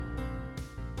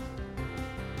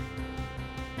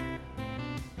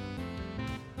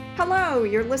Hello,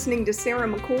 you're listening to Sarah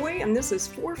McCoy, and this is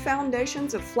Four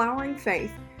Foundations of Flowering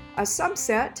Faith, a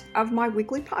subset of my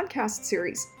weekly podcast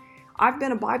series. I've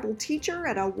been a Bible teacher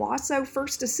at Owasso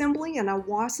First Assembly in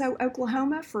Owasso,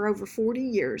 Oklahoma for over 40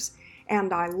 years,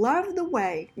 and I love the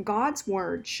way God's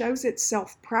Word shows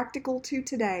itself practical to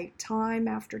today, time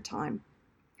after time.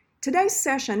 Today's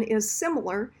session is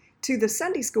similar to the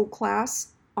Sunday school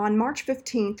class on March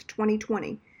 15th,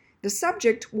 2020. The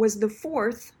subject was the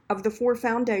fourth of the four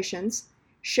foundations,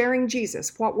 sharing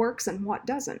Jesus, what works and what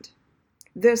doesn't.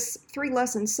 This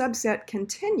three-lesson subset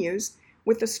continues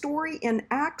with the story in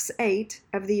Acts 8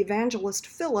 of the evangelist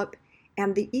Philip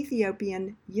and the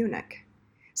Ethiopian eunuch.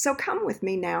 So come with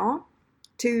me now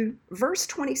to verse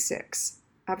 26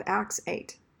 of Acts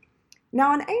 8.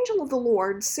 Now an angel of the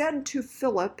Lord said to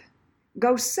Philip,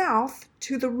 "Go south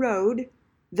to the road,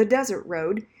 the desert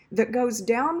road, that goes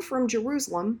down from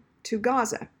Jerusalem to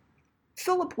Gaza."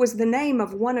 Philip was the name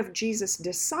of one of Jesus'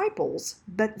 disciples,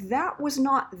 but that was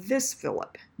not this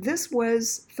Philip. This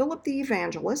was Philip the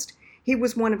evangelist. He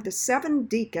was one of the 7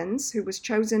 deacons who was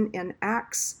chosen in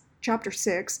Acts chapter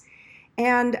 6,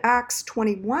 and Acts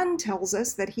 21 tells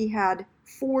us that he had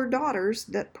 4 daughters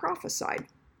that prophesied.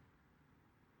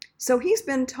 So he's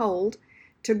been told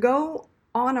to go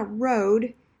on a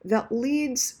road that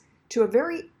leads to a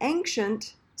very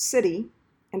ancient city.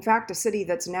 In fact, a city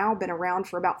that's now been around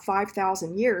for about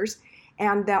 5,000 years,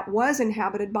 and that was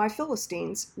inhabited by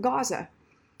Philistines, Gaza.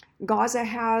 Gaza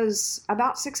has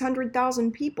about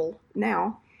 600,000 people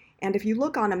now, and if you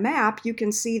look on a map, you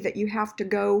can see that you have to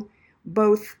go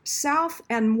both south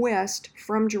and west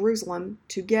from Jerusalem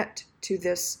to get to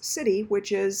this city,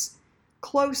 which is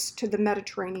close to the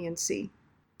Mediterranean Sea.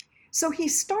 So he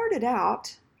started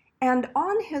out, and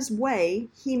on his way,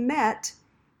 he met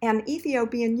an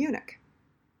Ethiopian eunuch,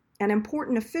 an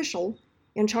important official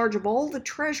in charge of all the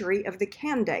treasury of the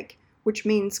Kandake, which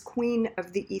means Queen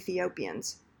of the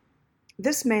Ethiopians.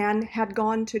 This man had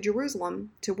gone to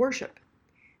Jerusalem to worship.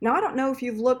 Now, I don't know if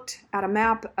you've looked at a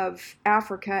map of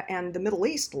Africa and the Middle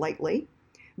East lately,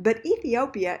 but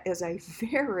Ethiopia is a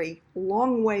very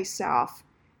long way south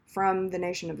from the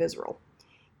nation of Israel.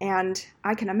 And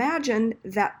I can imagine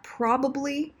that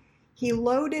probably he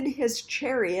loaded his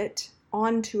chariot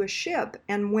onto a ship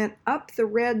and went up the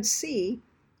Red Sea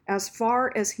as far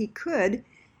as he could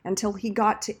until he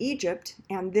got to Egypt,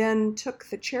 and then took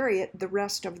the chariot the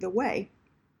rest of the way.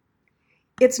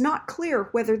 It's not clear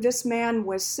whether this man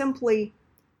was simply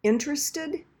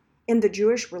interested in the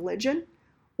Jewish religion,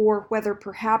 or whether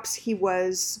perhaps he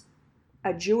was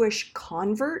a Jewish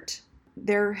convert.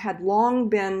 There had long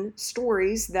been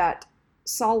stories that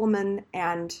Solomon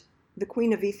and the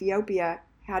Queen of Ethiopia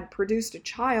had produced a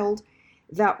child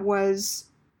that was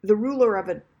the ruler of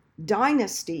a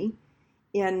dynasty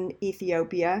in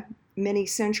Ethiopia many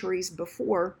centuries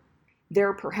before.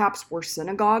 There perhaps were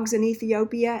synagogues in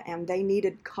Ethiopia, and they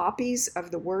needed copies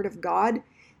of the Word of God.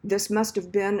 This must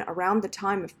have been around the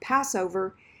time of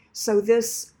Passover, so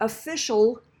this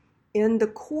official in the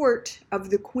court of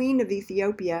the Queen of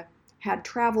Ethiopia had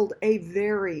traveled a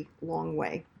very long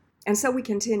way. And so we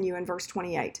continue in verse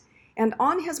 28. And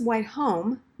on his way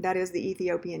home, that is the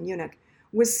Ethiopian eunuch,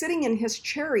 was sitting in his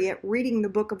chariot reading the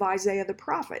book of Isaiah the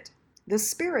prophet. The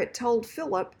Spirit told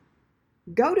Philip,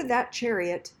 "Go to that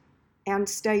chariot and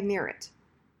stay near it."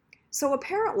 So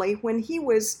apparently, when he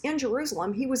was in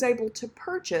Jerusalem, he was able to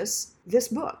purchase this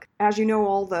book. As you know,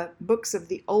 all the books of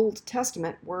the Old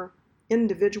Testament were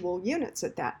individual units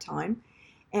at that time,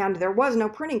 and there was no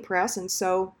printing press, and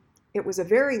so it was a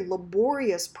very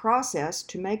laborious process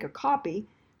to make a copy.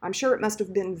 I'm sure it must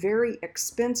have been very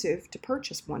expensive to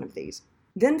purchase one of these.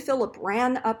 Then Philip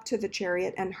ran up to the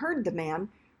chariot and heard the man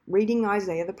reading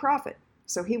Isaiah the prophet.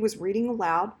 So he was reading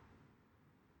aloud.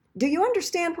 "Do you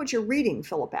understand what you're reading?"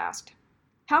 Philip asked.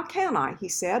 "How can I," he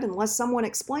said, "unless someone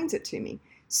explains it to me?"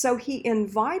 So he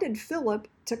invited Philip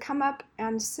to come up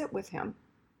and sit with him.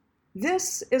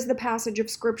 This is the passage of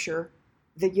Scripture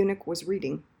the eunuch was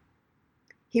reading.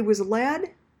 "He was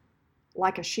led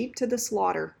like a sheep to the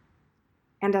slaughter,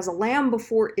 and as a lamb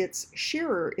before its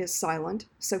shearer is silent,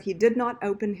 so he did not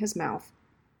open his mouth.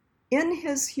 In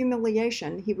his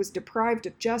humiliation he was deprived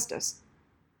of justice.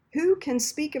 Who can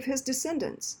speak of his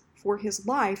descendants? For his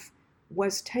life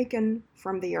was taken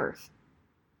from the earth."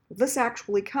 This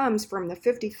actually comes from the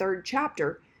 53rd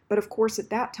chapter, but of course at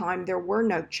that time there were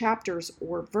no chapters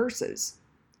or verses.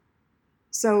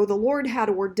 So the Lord had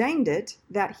ordained it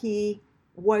that he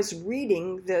was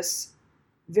reading this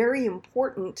very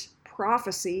important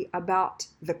prophecy about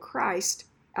the Christ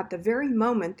at the very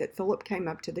moment that Philip came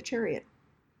up to the chariot.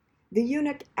 The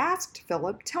eunuch asked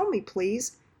Philip, "Tell me,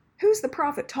 please, Who's the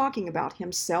prophet talking about,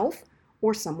 himself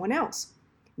or someone else?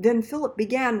 Then Philip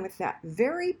began with that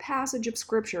very passage of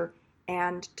Scripture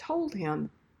and told him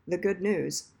the good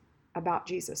news about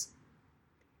Jesus.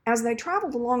 As they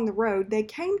traveled along the road, they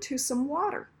came to some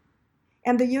water.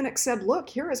 And the eunuch said, "Look,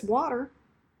 here is water.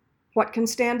 What can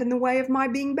stand in the way of my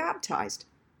being baptized?"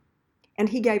 And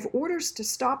he gave orders to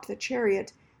stop the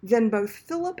chariot. Then both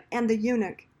Philip and the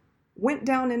eunuch went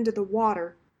down into the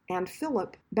water, and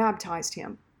Philip baptized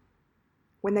him.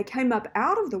 When they came up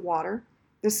out of the water,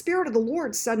 the Spirit of the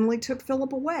Lord suddenly took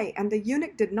Philip away, and the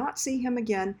eunuch did not see him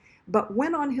again, but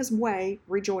went on his way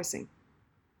rejoicing.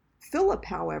 Philip,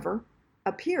 however,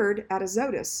 appeared at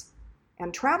Azotus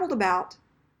and traveled about,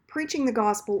 preaching the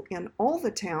gospel in all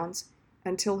the towns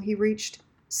until he reached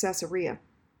Caesarea.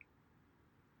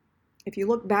 If you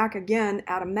look back again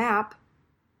at a map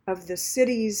of the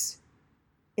cities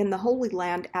in the Holy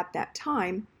Land at that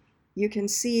time, you can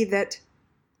see that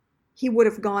he would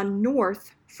have gone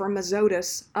north from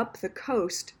Azotus up the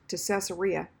coast to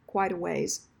Caesarea, quite a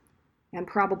ways, and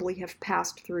probably have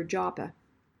passed through Joppa.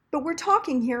 But we're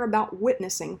talking here about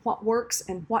witnessing, what works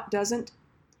and what doesn't.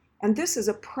 And this is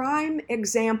a prime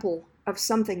example of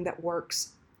something that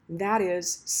works. That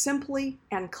is simply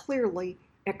and clearly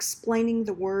explaining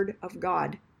the Word of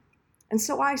God. And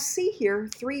so I see here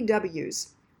 3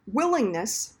 W's.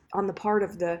 Willingness on the part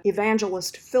of the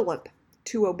evangelist Philip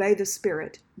to obey the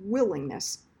Spirit.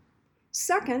 Willingness.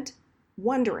 Second,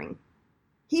 wondering.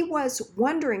 He was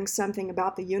wondering something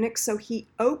about the eunuch, so he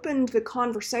opened the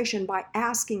conversation by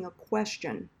asking a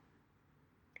question.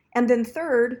 And then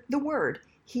third, the Word.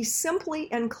 He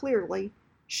simply and clearly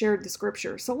shared the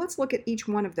Scripture. So let's look at each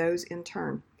one of those in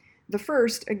turn. The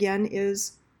first, again,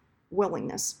 is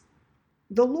willingness.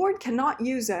 The Lord cannot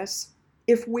use us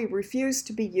if we refuse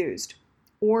to be used,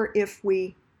 or if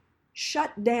we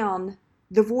shut down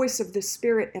the voice of the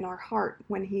Spirit in our heart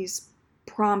when He's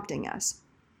prompting us.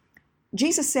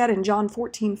 Jesus said in John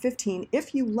 14:15,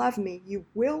 "If you love me, you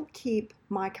will keep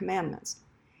my commandments."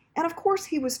 And of course,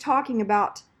 he was talking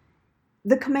about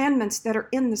the commandments that are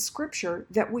in the Scripture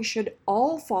that we should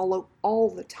all follow all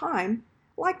the time,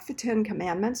 like the 10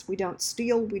 Commandments. We don't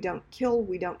steal, we don't kill,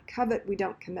 we don't covet, we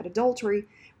don't commit adultery,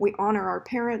 we honor our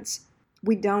parents,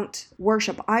 we don't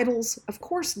worship idols. Of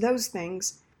course, those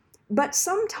things. But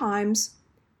sometimes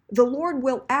the Lord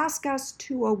will ask us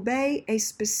to obey a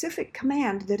specific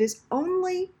command that is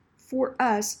only for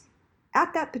us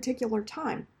at that particular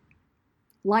time.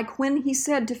 Like when he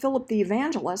said to Philip the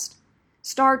evangelist,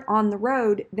 "Start on the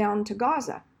road down to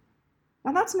Gaza."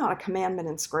 Now that's not a commandment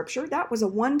in Scripture. That was a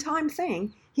one-time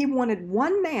thing. He wanted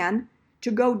one man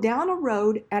to go down a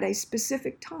road at a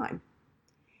specific time.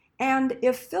 And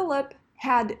if Philip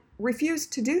had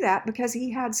refused to do that because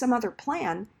he had some other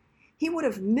plan, he would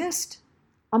have missed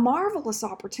a marvelous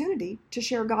opportunity to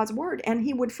share God's Word, and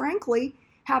he would frankly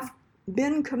have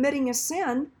been committing a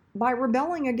sin by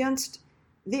rebelling against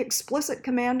the explicit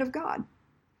command of God.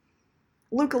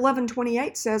 Luke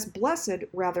 11:28 says, "Blessed,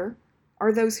 rather,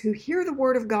 are those who hear the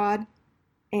Word of God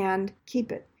and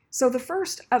keep it." So the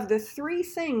first of the 3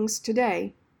 things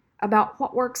today about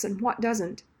what works and what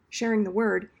doesn't, sharing the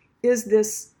Word, is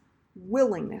this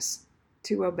willingness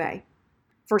to obey.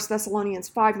 1 Thessalonians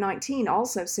 5:19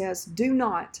 also says, "Do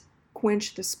not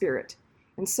quench the Spirit."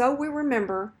 And so we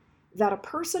remember that a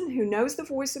person who knows the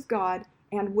voice of God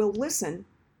and will listen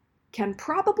can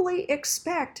probably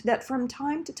expect that from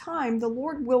time to time the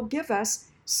Lord will give us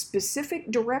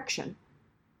specific direction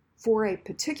for a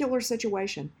particular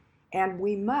situation. And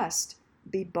we must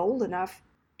be bold enough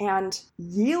and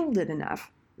yielded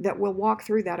enough that we'll walk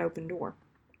through that open door.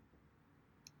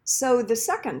 So the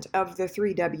second of the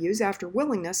 3 W's after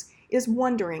willingness is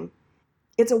wondering.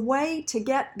 It's a way to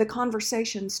get the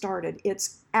conversation started.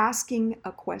 It's asking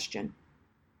a question.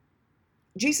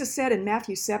 Jesus said in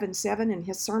Matthew 7:7 in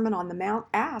his Sermon on the Mount,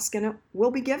 "Ask and it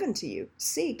will be given to you.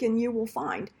 Seek and you will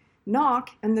find.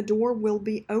 Knock and the door will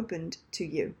be opened to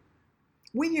you."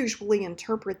 We usually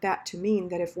interpret that to mean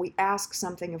that if we ask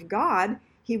something of God,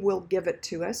 He will give it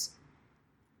to us.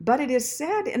 But it is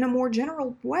said in a more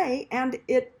general way, and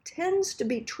it tends to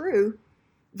be true,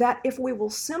 that if we will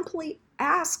simply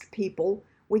ask people,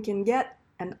 we can get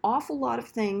an awful lot of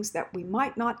things that we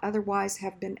might not otherwise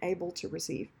have been able to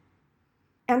receive.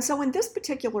 And so in this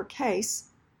particular case,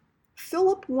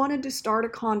 Philip wanted to start a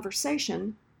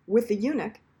conversation with the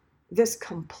eunuch, this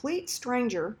complete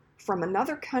stranger from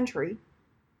another country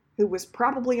who was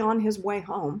probably on his way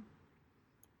home.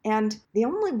 And the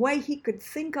only way he could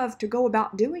think of to go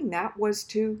about doing that was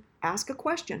to ask a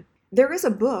question. There is a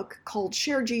book called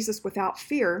Share Jesus Without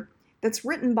Fear that's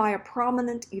written by a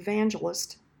prominent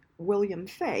evangelist, William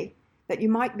Fay, that you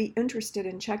might be interested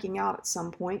in checking out at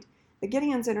some point. The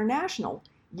Gideon's International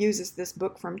uses this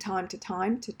book from time to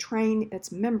time to train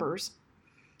its members.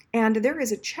 And there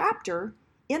is a chapter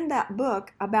in that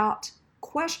book about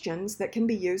questions that can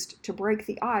be used to break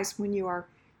the ice when you are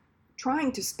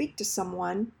trying to speak to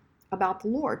someone about the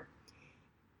Lord.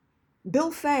 Bill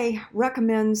Fay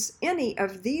recommends any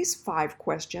of these 5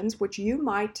 questions, which you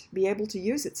might be able to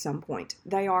use at some point.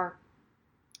 They are,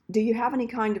 do you have any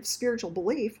kind of spiritual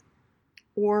belief?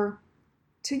 Or,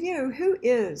 to you, who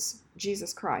is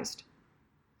Jesus Christ?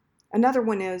 Another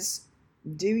one is,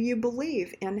 do you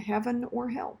believe in heaven or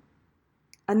hell?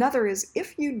 Another is,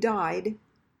 if you died,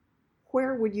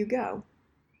 where would you go?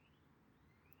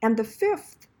 And the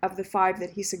 5th of the 5 that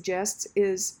he suggests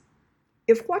is,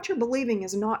 if what you're believing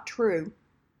is not true,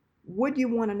 would you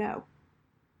want to know?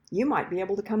 You might be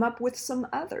able to come up with some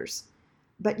others.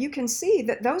 But you can see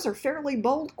that those are fairly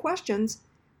bold questions.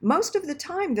 Most of the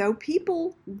time, though,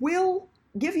 people will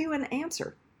give you an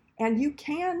answer. And you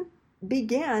can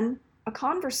begin a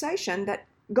conversation that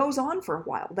goes on for a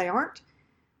while. They aren't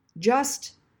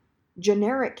just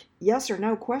generic yes or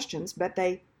no questions, but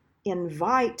they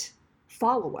invite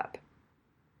follow-up.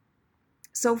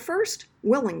 So first,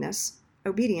 willingness,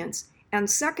 obedience, and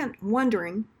second,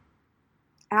 wondering,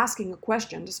 asking a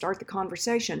question to start the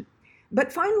conversation.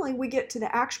 But finally, we get to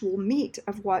the actual meat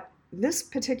of what this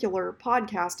particular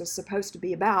podcast is supposed to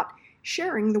be about,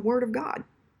 sharing the Word of God.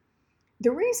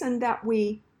 The reason that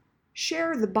we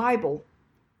share the Bible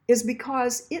is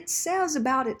because it says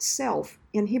about itself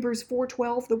in Hebrews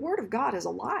 4:12, the Word of God is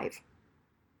alive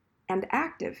and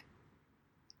active.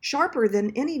 Sharper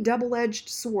than any double-edged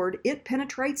sword, it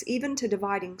penetrates even to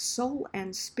dividing soul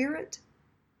and spirit,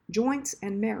 joints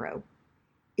and marrow.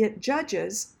 It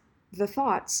judges the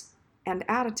thoughts and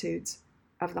attitudes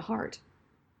of the heart.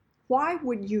 Why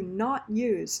would you not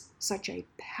use such a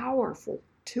powerful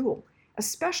tool,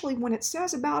 especially when it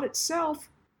says about itself,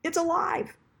 it's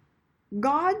alive?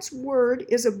 God's Word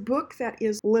is a book that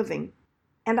is living.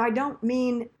 And I don't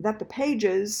mean that the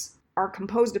pages are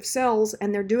composed of cells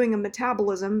and they're doing a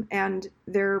metabolism and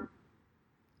they're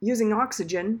using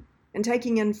oxygen and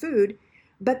taking in food,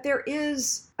 but there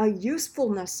is a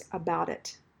usefulness about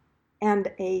it and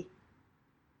a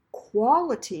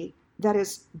quality that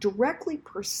is directly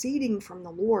proceeding from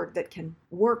the Lord that can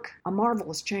work a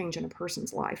marvelous change in a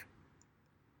person's life.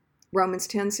 Romans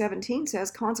 10:17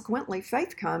 says, consequently,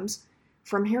 faith comes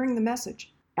from hearing the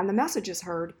message, and the message is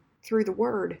heard through the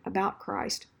word about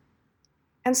Christ.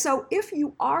 And so if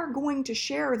you are going to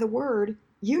share the Word,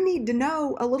 you need to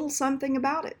know a little something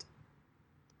about it.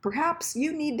 Perhaps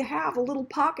you need to have a little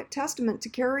pocket testament to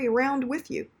carry around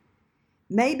with you.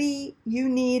 Maybe you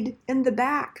need in the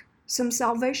back some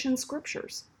salvation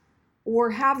scriptures,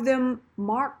 or have them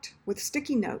marked with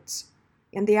sticky notes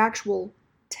in the actual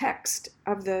text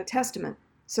of the Testament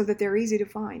so that they're easy to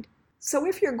find. So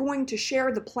if you're going to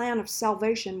share the plan of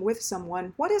salvation with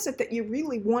someone, what is it that you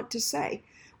really want to say?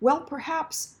 Well,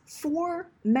 perhaps 4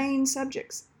 main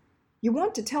subjects. You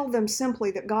want to tell them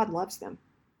simply that God loves them.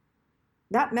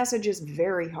 That message is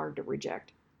very hard to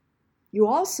reject. You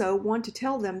also want to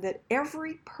tell them that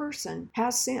every person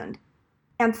has sinned.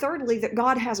 And thirdly, that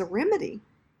God has a remedy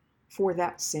for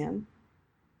that sin.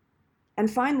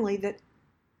 And finally, that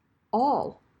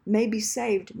all may be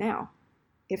saved now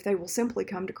if they will simply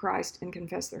come to Christ and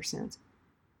confess their sins.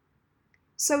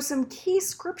 So some key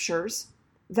scriptures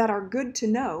that are good to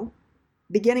know,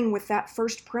 beginning with that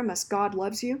first premise, God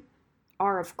loves you,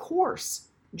 are of course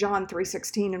John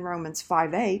 3:16 and Romans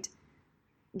 5:8.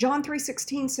 John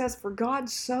 3:16 says, for God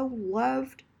so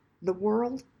loved the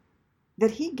world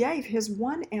that he gave his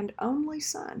one and only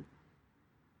Son,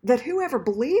 that whoever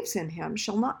believes in him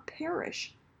shall not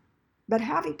perish, but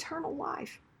have eternal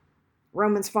life.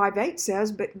 Romans 5:8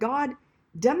 says, but God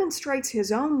demonstrates his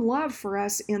own love for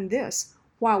us in this,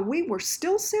 while we were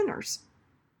still sinners,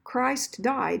 Christ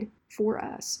died for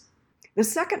us. The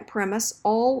second premise,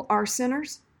 all are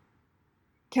sinners,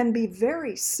 can be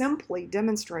very simply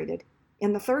demonstrated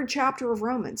in the 3rd chapter of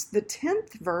Romans, the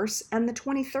 10th verse and the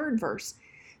 23rd verse.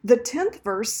 The 10th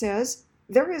verse says,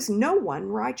 there is no one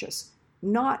righteous,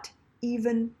 not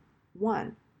even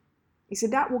one. He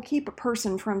said that will keep a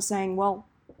person from saying, well,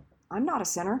 I'm not a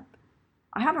sinner.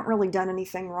 I haven't really done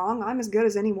anything wrong. I'm as good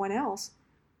as anyone else.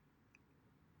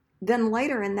 Then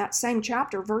later in that same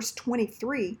chapter, verse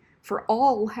 23, for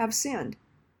all have sinned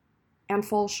and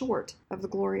fall short of the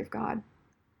glory of God.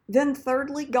 Then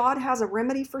thirdly, God has a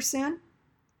remedy for sin.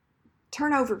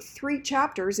 Turn over 3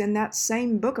 chapters in that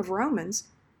same book of Romans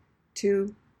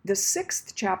to the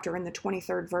 6th chapter in the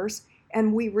 23rd verse,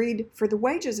 and we read, for the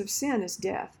wages of sin is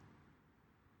death,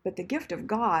 but the gift of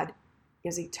God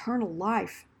is eternal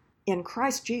life in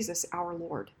Christ Jesus our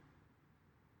Lord.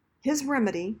 His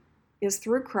remedy is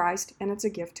through Christ, and it's a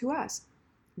gift to us.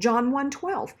 John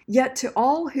 1:12, yet to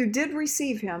all who did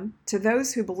receive him, to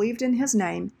those who believed in his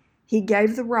name, he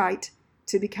gave the right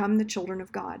to become the children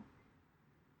of God.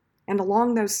 And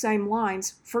along those same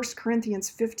lines, 1 Corinthians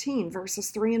 15,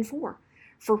 verses 3 and 4,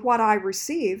 for what I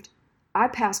received, I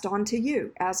passed on to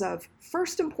you as of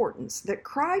first importance, that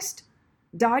Christ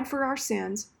died for our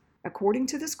sins according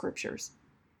to the Scriptures,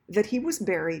 that he was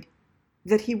buried,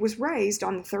 that he was raised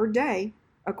on the third day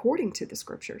according to the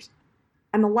Scriptures.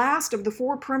 And the last of the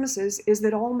four premises is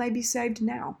that all may be saved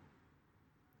now.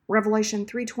 Revelation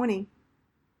 3:20,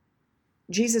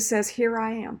 Jesus says, here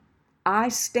I am. I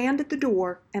stand at the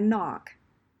door and knock.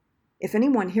 If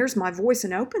anyone hears my voice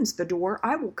and opens the door,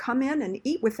 I will come in and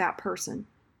eat with that person,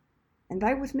 and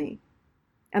they with me.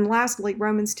 And lastly,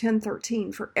 Romans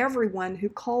 10:13, for everyone who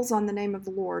calls on the name of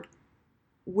the Lord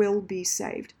will be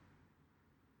saved.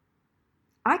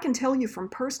 I can tell you from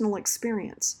personal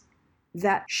experience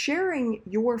that sharing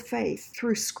your faith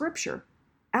through Scripture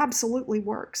absolutely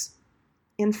works.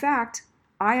 In fact,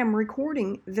 I am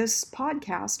recording this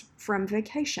podcast from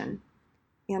vacation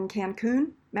in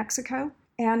Cancun, Mexico,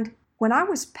 and when I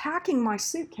was packing my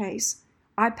suitcase,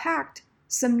 I packed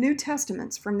some New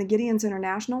Testaments from the Gideon's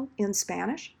International in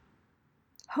Spanish,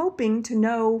 hoping to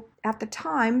know at the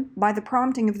time, by the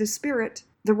prompting of the Spirit,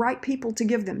 the right people to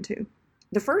give them to.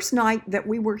 The first night that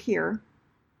we were here,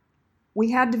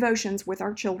 we had devotions with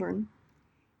our children,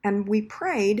 and we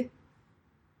prayed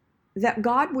that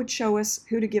God would show us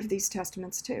who to give these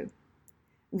testaments to.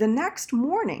 The next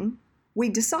morning, we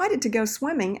decided to go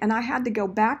swimming, and I had to go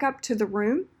back up to the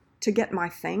room to get my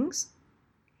things,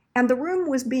 and the room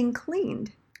was being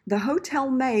cleaned. The hotel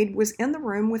maid was in the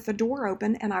room with the door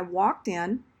open, and I walked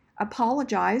in,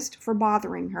 apologized for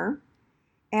bothering her,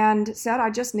 and said I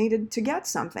just needed to get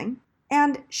something.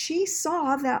 And she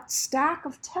saw that stack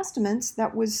of testaments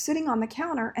that was sitting on the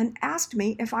counter and asked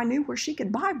me if I knew where she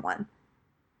could buy one.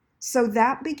 So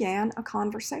that began a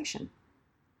conversation.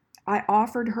 I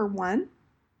offered her one.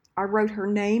 I wrote her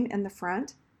name in the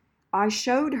front. I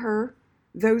showed her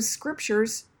those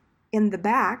scriptures in the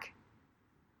back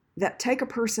that take a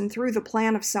person through the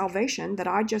plan of salvation that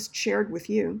I just shared with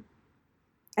you,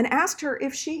 and asked her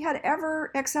if she had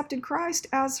ever accepted Christ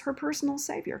as her personal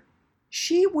Savior.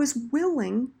 She was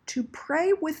willing to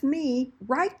pray with me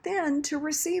right then to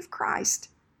receive Christ.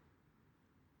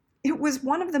 It was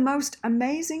one of the most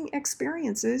amazing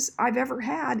experiences I've ever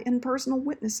had in personal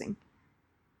witnessing.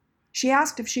 She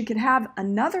asked if she could have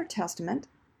another testament,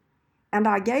 and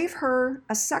I gave her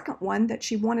a second one that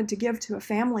she wanted to give to a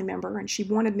family member, and she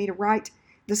wanted me to write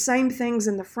the same things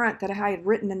in the front that I had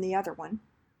written in the other one.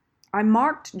 I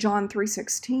marked John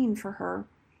 3:16 for her,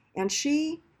 and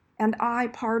she and I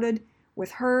parted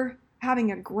with her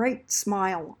having a great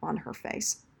smile on her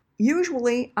face.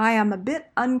 Usually, I am a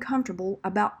bit uncomfortable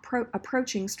about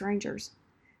approaching strangers,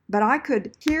 but I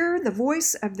could hear the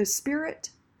voice of the Spirit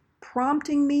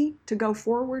prompting me to go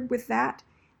forward with that,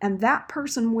 and that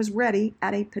person was ready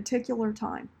at a particular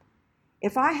time.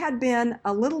 If I had been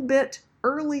a little bit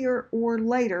earlier or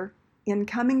later in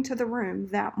coming to the room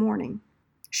that morning,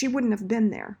 she wouldn't have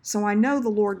been there. So I know the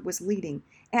Lord was leading,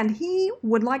 and He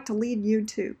would like to lead you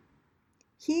too.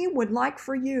 He would like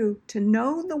for you to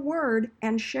know the Word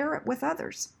and share it with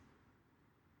others.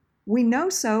 We know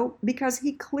so because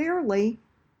He clearly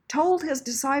told His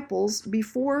disciples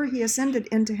before He ascended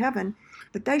into heaven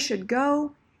that they should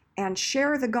go and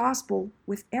share the gospel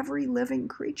with every living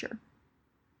creature.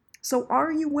 So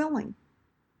are you willing?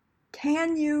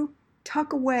 Can you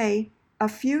tuck away a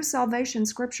few salvation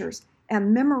scriptures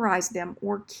and memorize them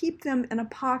or keep them in a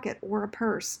pocket or a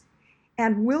purse?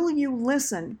 And will you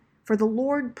listen for the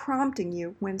Lord prompting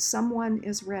you when someone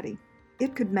is ready?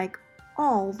 It could make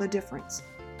all the difference.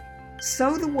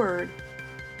 Sow the word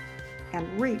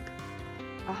and reap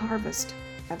a harvest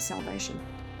of salvation.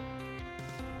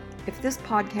 If this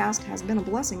podcast has been a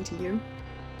blessing to you,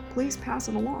 please pass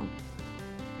it along.